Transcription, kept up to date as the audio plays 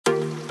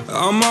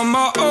I'm on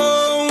my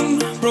own,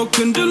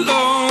 broken and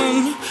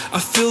alone. I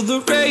feel the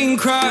rain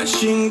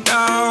crashing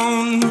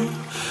down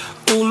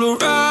all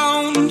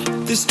around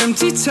this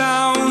empty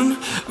town.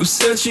 I'm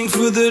searching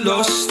for the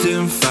lost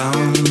and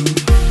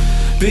found,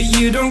 but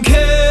you don't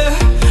care,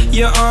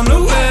 you're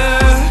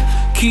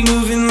unaware. Keep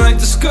moving like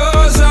the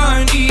scars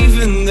aren't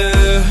even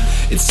there.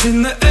 It's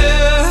in the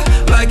air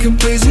like a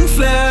blazing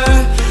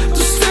flare.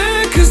 Just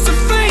stare, cause the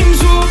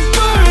flames will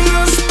burn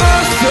us.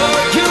 I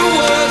thought you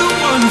were the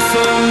one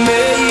for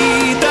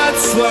me,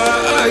 that's why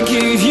I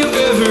gave you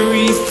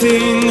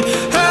everything.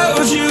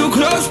 Held you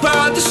close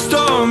by the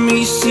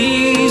stormy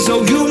seas.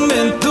 Oh, you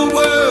meant the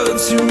world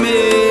to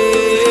me.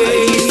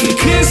 I used to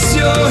kiss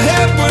your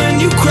head when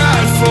you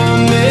cried for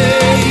me,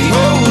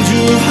 hold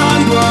your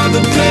hand while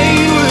the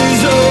pain was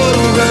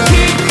over,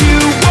 keep you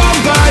warm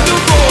by the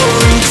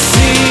roaring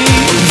sea.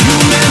 You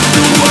meant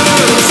the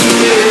world to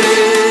me.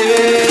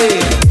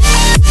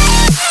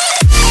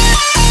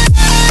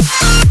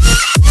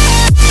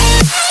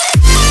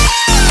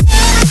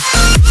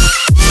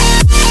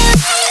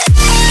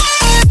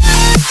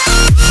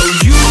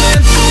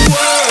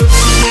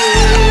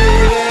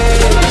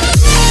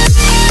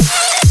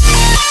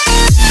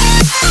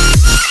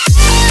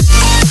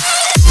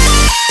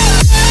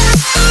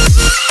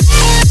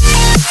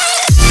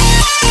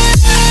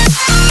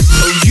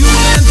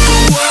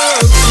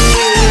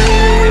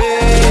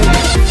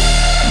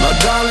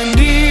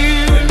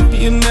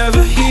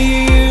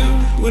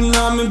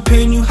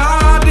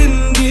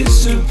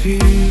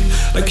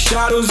 Like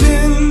shadows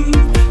in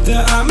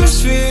the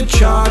atmosphere,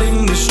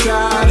 charting the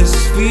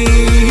stratosphere.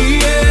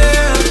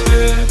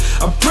 Yeah.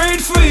 I prayed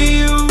for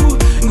you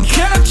and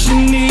kept you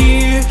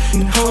near,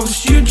 in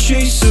hopes you'd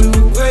chase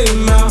away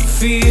my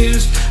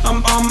fears.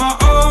 I'm on my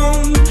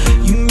own,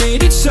 you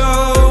made it so,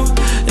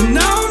 and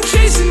now I'm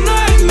chasing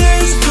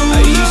nightmares through.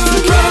 I used to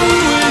run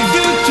with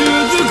you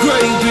through the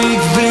great big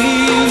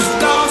leaves,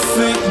 laugh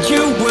at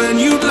you when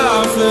you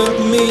laugh at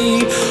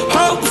me.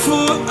 Hope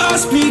for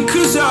us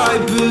because I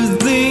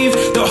believe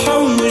the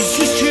home was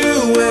just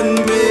you and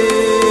me.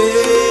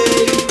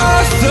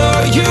 I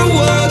thought you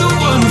were the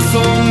one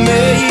for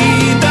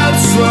me,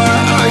 that's why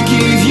I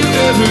gave you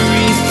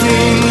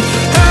everything.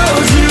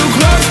 Held you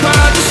close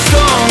by the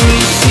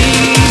stormy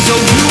seas.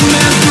 Oh, you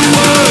meant the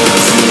world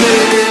to me.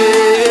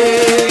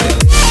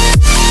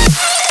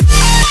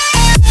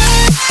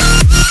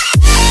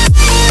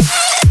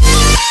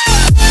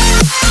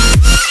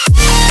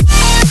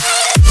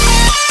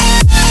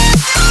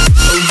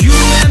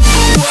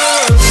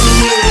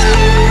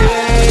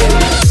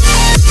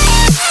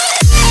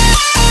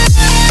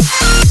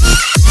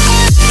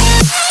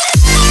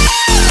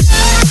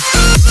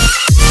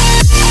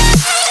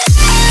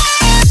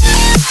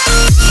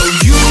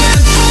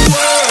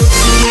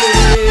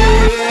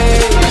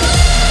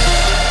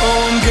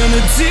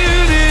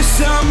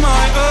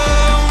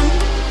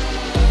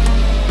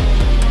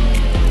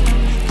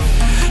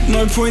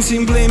 No point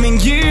in blaming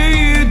you,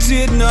 you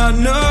did not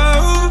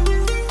know.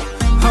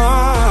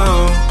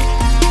 Oh.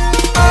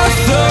 I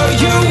thought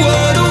you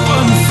were the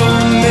one for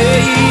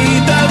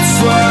me, that's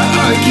why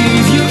I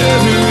gave you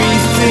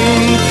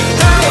everything.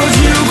 Held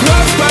you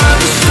close by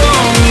the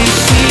stormy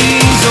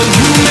seas. Oh,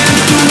 you meant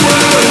the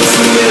world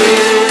to me.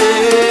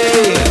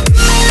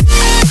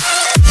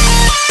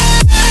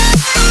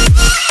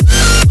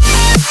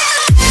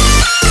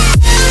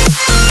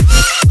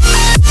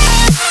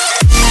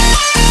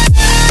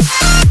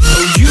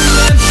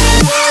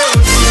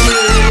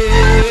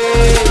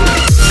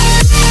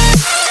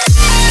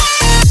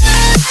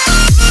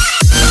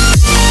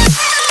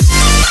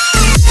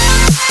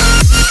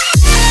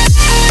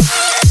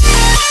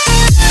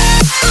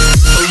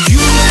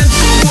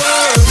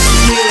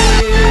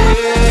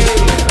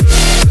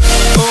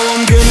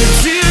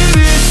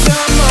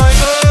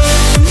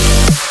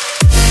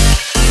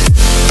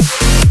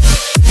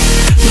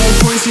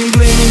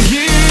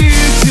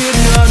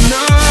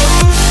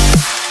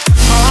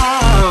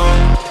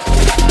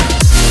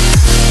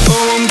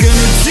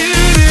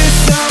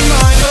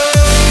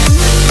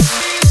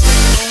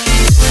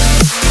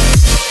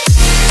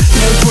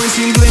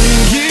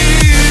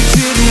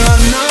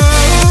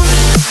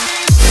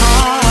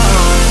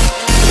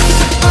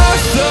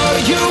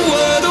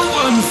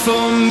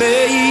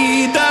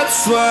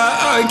 That's why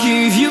I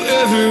gave you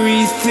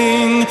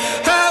everything.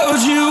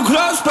 Held you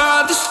close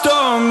by the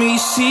stormy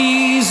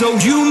seas. Oh,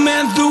 you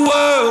meant the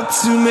world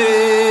to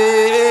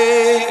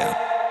me.